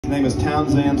name is Town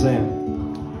Zam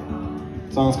Zam.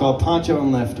 The song's called Pancho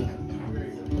and Lefty.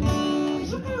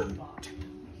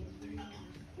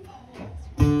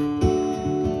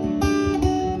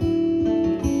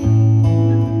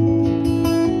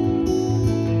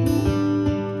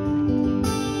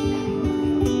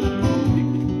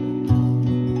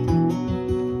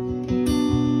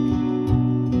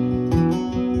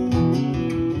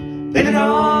 Living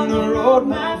on the road,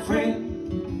 my friend,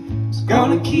 is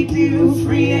gonna keep you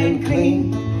free and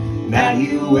clean. Now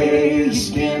you wear your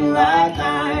skin like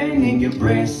iron and your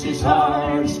breast is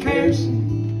hard as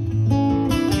kerosene.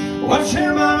 What's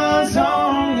your mama's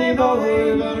only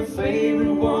boy but her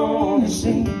favorite one to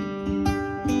sing?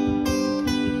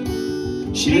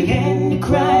 She began to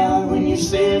cry when you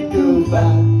said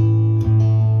goodbye,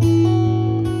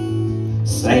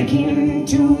 sank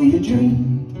into your dream.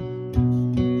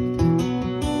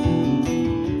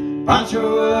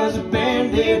 Pancho was a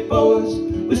bandit, boys,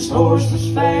 his horse was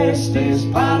fast as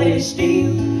polished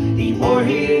steel. He wore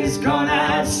his gun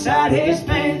outside his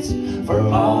pants for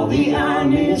all the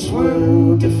honest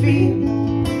world to feel.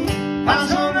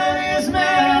 Pancho met his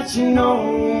match, you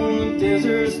know, in the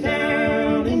deserts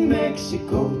down in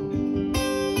Mexico,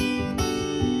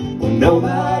 when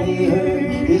nobody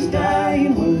heard his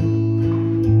dying word.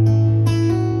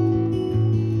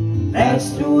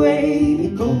 That's the way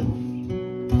it goes.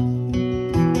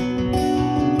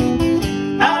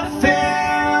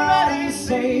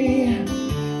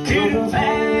 Could have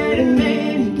had a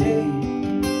many days.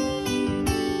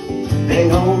 They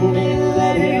only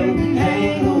let him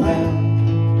hang around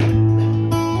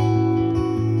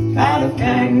out of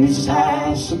kindness,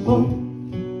 I suppose.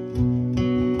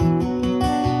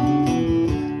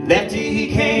 Lefty, he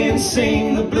can't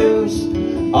sing the blues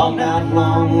all night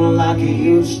long like he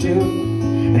used to,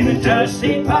 and the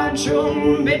dusty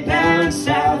Pancho bit down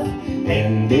south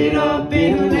ended up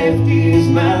in Lefty's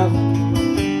mouth.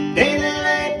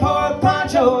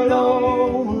 Pancho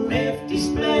low, Lefty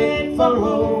split for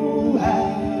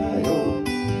Ohio,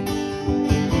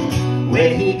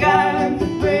 where he got the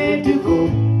bread to go.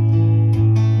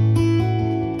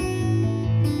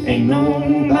 Ain't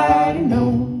nobody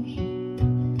knows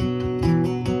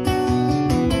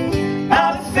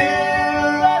how the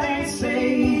fella, they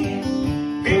say,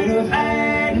 could have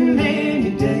had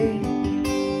many days.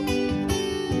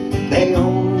 They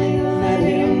only let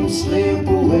him slip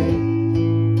away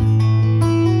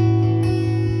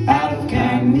out of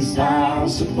kindness, I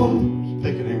suppose.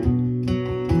 They can hear it.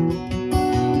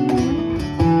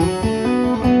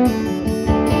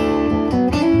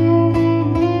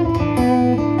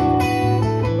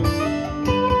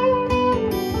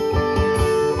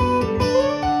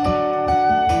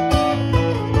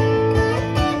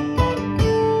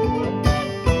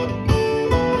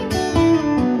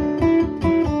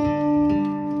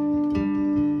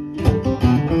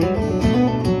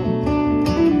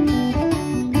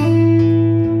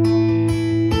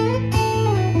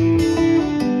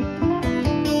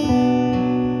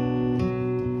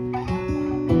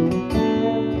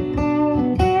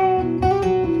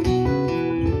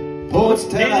 Boys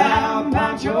tell how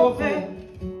Pancho fell.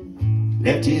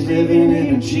 Lefty's living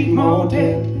in a cheap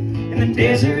motel, and the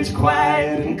desert's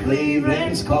quiet and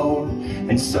Cleveland's cold,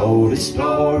 and so the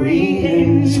story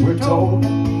ends, we're told.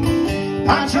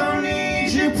 Pancho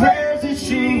needs your prayers this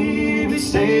year, we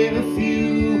save a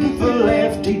few for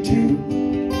Lefty too.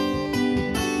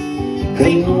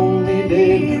 They only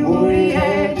did what he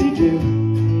had to do,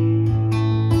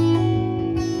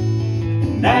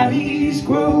 and now he's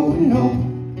growing old.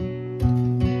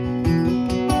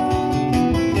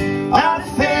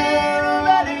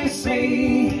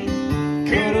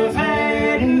 Could have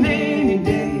had many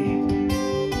days.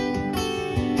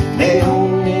 They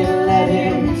only let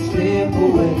him slip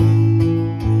away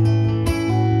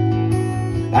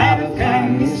out of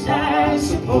kindness, I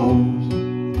suppose.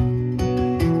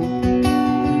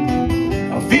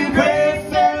 A few great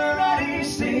fellas, they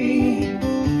say,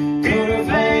 could have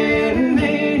had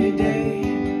many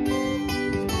days.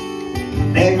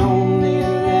 They only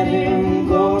let him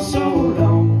go so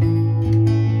long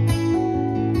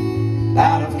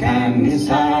out of kindness,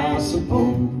 I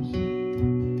suppose.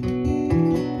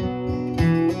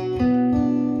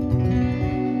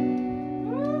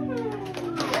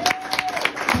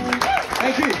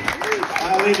 Thank you.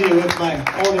 I'll leave you with my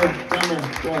older drummer,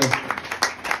 Joy.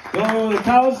 Go with a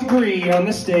college degree on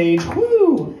this stage,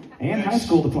 woo, and high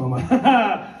school diploma.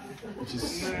 Which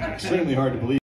is extremely hard to believe.